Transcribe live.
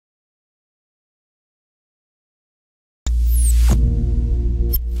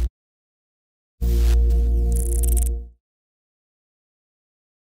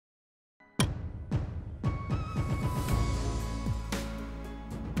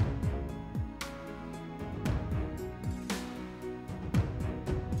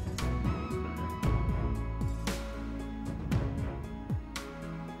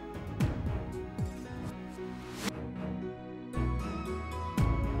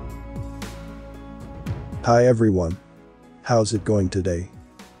Hi everyone. How's it going today?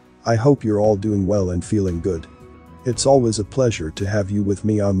 I hope you're all doing well and feeling good. It's always a pleasure to have you with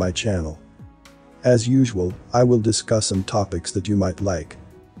me on my channel. As usual, I will discuss some topics that you might like.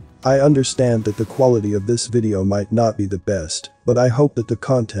 I understand that the quality of this video might not be the best, but I hope that the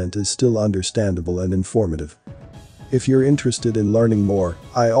content is still understandable and informative. If you're interested in learning more,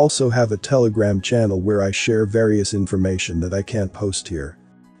 I also have a Telegram channel where I share various information that I can't post here.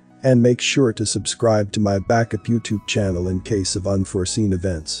 And make sure to subscribe to my backup YouTube channel in case of unforeseen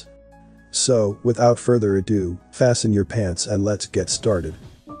events. So, without further ado, fasten your pants and let's get started.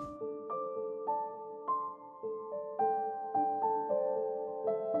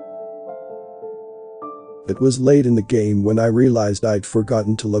 It was late in the game when I realized I'd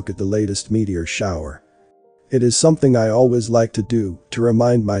forgotten to look at the latest meteor shower. It is something I always like to do, to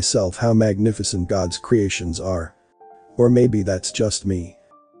remind myself how magnificent God's creations are. Or maybe that's just me.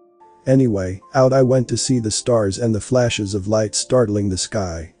 Anyway, out I went to see the stars and the flashes of light startling the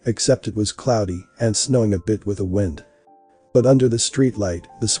sky, except it was cloudy and snowing a bit with a wind. But under the streetlight,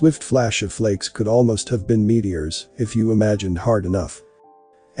 the swift flash of flakes could almost have been meteors, if you imagined hard enough.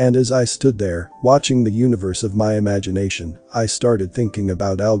 And as I stood there, watching the universe of my imagination, I started thinking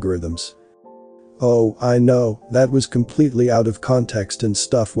about algorithms. Oh, I know, that was completely out of context and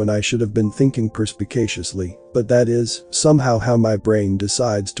stuff when I should have been thinking perspicaciously, but that is, somehow how my brain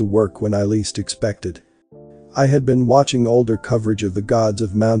decides to work when I least expect it. I had been watching older coverage of the gods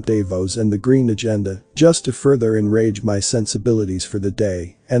of Mount Davos and the Green Agenda, just to further enrage my sensibilities for the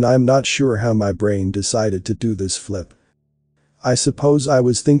day, and I'm not sure how my brain decided to do this flip. I suppose I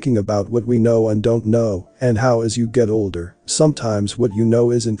was thinking about what we know and don't know, and how as you get older, sometimes what you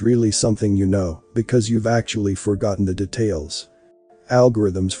know isn't really something you know, because you've actually forgotten the details.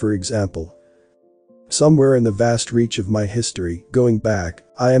 Algorithms, for example. Somewhere in the vast reach of my history, going back,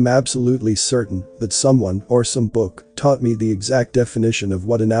 I am absolutely certain that someone or some book taught me the exact definition of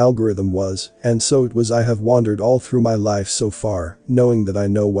what an algorithm was, and so it was I have wandered all through my life so far, knowing that I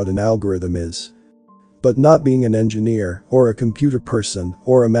know what an algorithm is. But not being an engineer, or a computer person,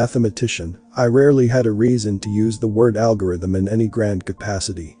 or a mathematician, I rarely had a reason to use the word algorithm in any grand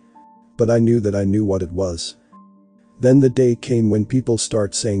capacity. But I knew that I knew what it was. Then the day came when people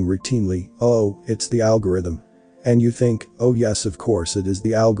start saying routinely, "Oh, it's the algorithm." And you think, oh yes, of course it is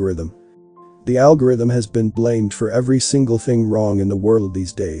the algorithm. The algorithm has been blamed for every single thing wrong in the world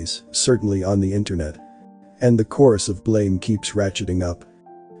these days, certainly on the internet. And the chorus of blame keeps ratcheting up.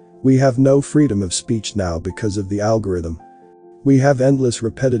 We have no freedom of speech now because of the algorithm. We have endless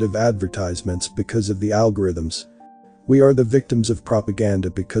repetitive advertisements because of the algorithms. We are the victims of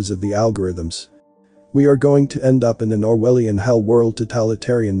propaganda because of the algorithms. We are going to end up in an Orwellian hell world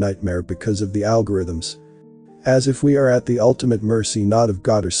totalitarian nightmare because of the algorithms. As if we are at the ultimate mercy not of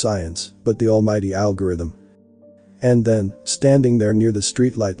God or science, but the almighty algorithm. And then, standing there near the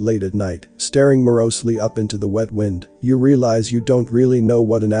streetlight late at night, staring morosely up into the wet wind, you realize you don't really know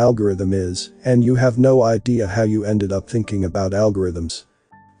what an algorithm is, and you have no idea how you ended up thinking about algorithms.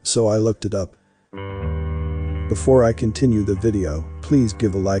 So I looked it up. Before I continue the video, please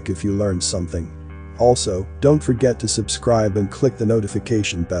give a like if you learned something. Also, don't forget to subscribe and click the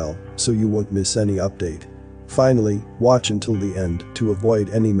notification bell, so you won't miss any update. Finally, watch until the end to avoid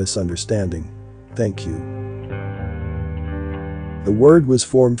any misunderstanding. Thank you. The word was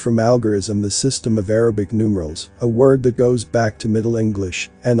formed from algorism, the system of Arabic numerals, a word that goes back to Middle English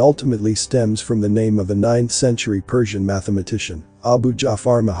and ultimately stems from the name of a 9th century Persian mathematician, Abu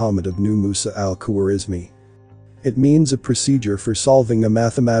Ja'far Muhammad ibn Musa al-Khwarizmi. It means a procedure for solving a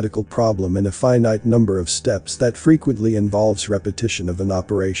mathematical problem in a finite number of steps that frequently involves repetition of an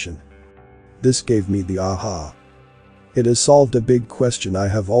operation. This gave me the aha. It has solved a big question I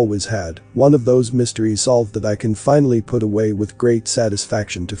have always had, one of those mysteries solved that I can finally put away with great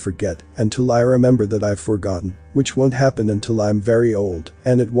satisfaction to forget until I remember that I've forgotten, which won't happen until I'm very old,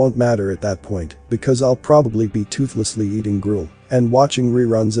 and it won't matter at that point, because I'll probably be toothlessly eating gruel and watching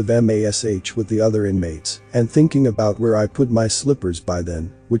reruns of MASH with the other inmates and thinking about where I put my slippers by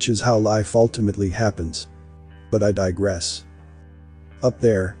then, which is how life ultimately happens. But I digress. Up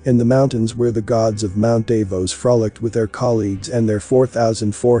there, in the mountains where the gods of Mount Davos frolicked with their colleagues and their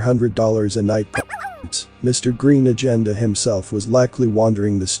 $4,400 a night parties, Mr. Green Agenda himself was likely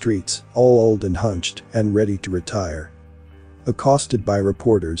wandering the streets, all old and hunched, and ready to retire. Accosted by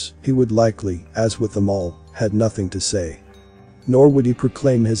reporters, he would likely, as with them all, had nothing to say. Nor would he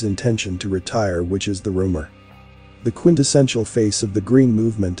proclaim his intention to retire, which is the rumor. the quintessential face of the green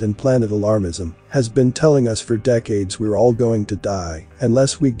movement and planet alarmism, has been telling us for decades we're all going to die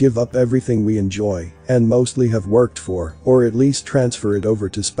unless we give up everything we enjoy and mostly have worked for, or at least transfer it over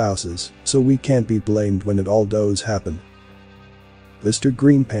to spouses, so we can't be blamed when it all does happen. Mr.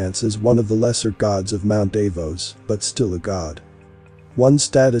 Greenpants is one of the lesser gods of Mount Davos, but still a god. One's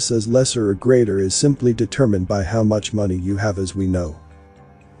status as lesser or greater is simply determined by how much money you have, as we know.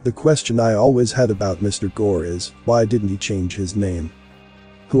 The question I always had about Mr. Gore is, why didn't he change his name?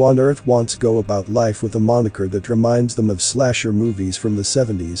 Who on earth wants to go about life with a moniker that reminds them of slasher movies from the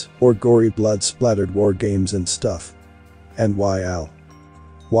 70s or gory blood-splattered war games and stuff? And why Al?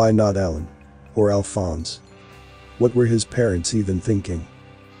 Why not Alan? Or Alphonse? What were his parents even thinking?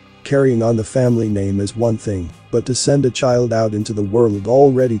 Carrying on the family name is one thing, but to send a child out into the world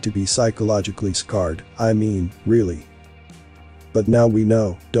all ready to be psychologically scarred, I mean, really. But now we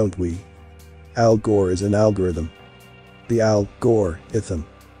know, don't we? Al Gore is an algorithm. The Al Gore-itham.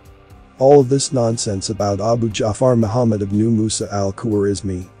 All of this nonsense about Abu Ja'far Muhammad ibn Musa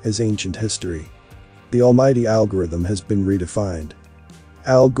al-Khwarizmi is ancient history. The almighty algorithm has been redefined.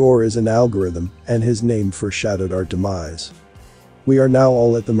 Al Gore is an algorithm, and his name foreshadowed our demise. We are now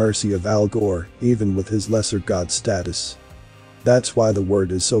all at the mercy of Al Gore, even with his lesser god status. That's why the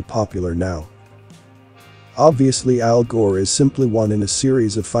word is so popular now. Obviously, Al Gore is simply one in a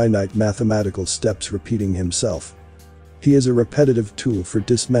series of finite mathematical steps repeating himself. He is a repetitive tool for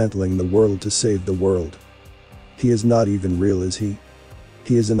dismantling the world to save the world. He is not even real, is he?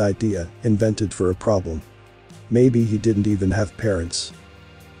 He is an idea, invented for a problem. Maybe he didn't even have parents.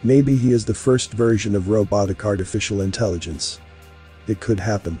 Maybe he is the first version of robotic artificial intelligence. It could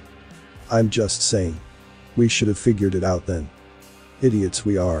happen. I'm just saying. We should have figured it out then. Idiots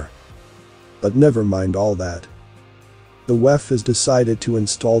we are. But never mind all that. The WEF has decided to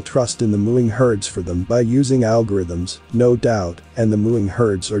install trust in the mooing herds for them by using algorithms, no doubt, and the mooing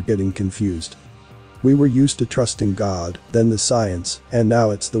herds are getting confused. We were used to trusting God, then the science, and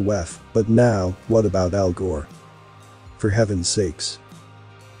now it's the WEF, but now, what about Al Gore? For heaven's sakes.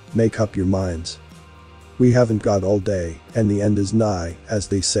 Make up your minds. We haven't got all day, and the end is nigh, as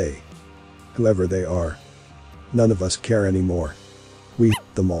they say. Whoever they are. None of us care anymore. We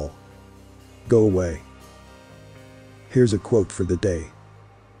hate them all. Go away. Here's a quote for the day.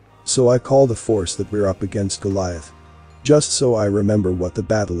 So I call the force that we're up against Goliath. Just so I remember what the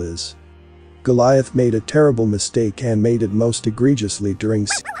battle is. Goliath made a terrible mistake and made it most egregiously during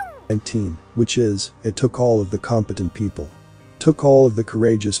C-19, which is, it took all of the competent people. Took all of the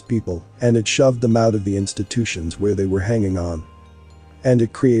courageous people, and it shoved them out of the institutions where they were hanging on. And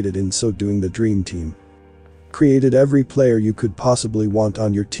it created, in so doing, the dream team. Created every player you could possibly want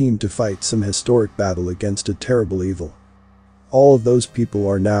on your team to fight some historic battle against a terrible evil. All of those people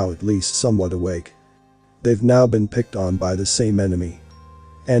are now at least somewhat awake. They've now been picked on by the same enemy.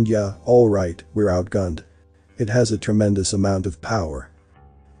 And yeah, alright, we're outgunned. It has a tremendous amount of power.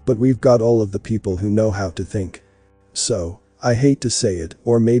 But we've got all of the people who know how to think. So, I hate to say it,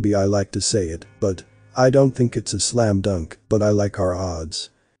 or maybe I like to say it, but I don't think it's a slam dunk, but I like our odds.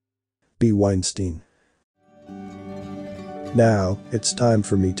 B. Weinstein. Now, it's time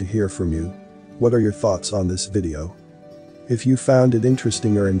for me to hear from you. What are your thoughts on this video? If you found it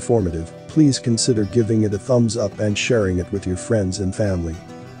interesting or informative, please consider giving it a thumbs up and sharing it with your friends and family.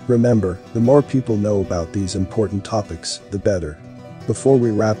 Remember, the more people know about these important topics, the better. Before we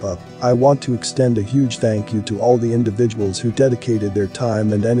wrap up, I want to extend a huge thank you to all the individuals who dedicated their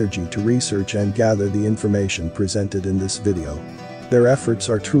time and energy to research and gather the information presented in this video. Their efforts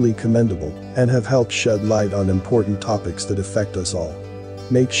are truly commendable and have helped shed light on important topics that affect us all.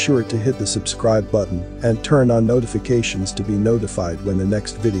 Make sure to hit the subscribe button and turn on notifications to be notified when the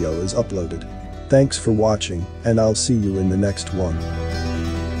next video is uploaded. Thanks for watching, and I'll see you in the next one.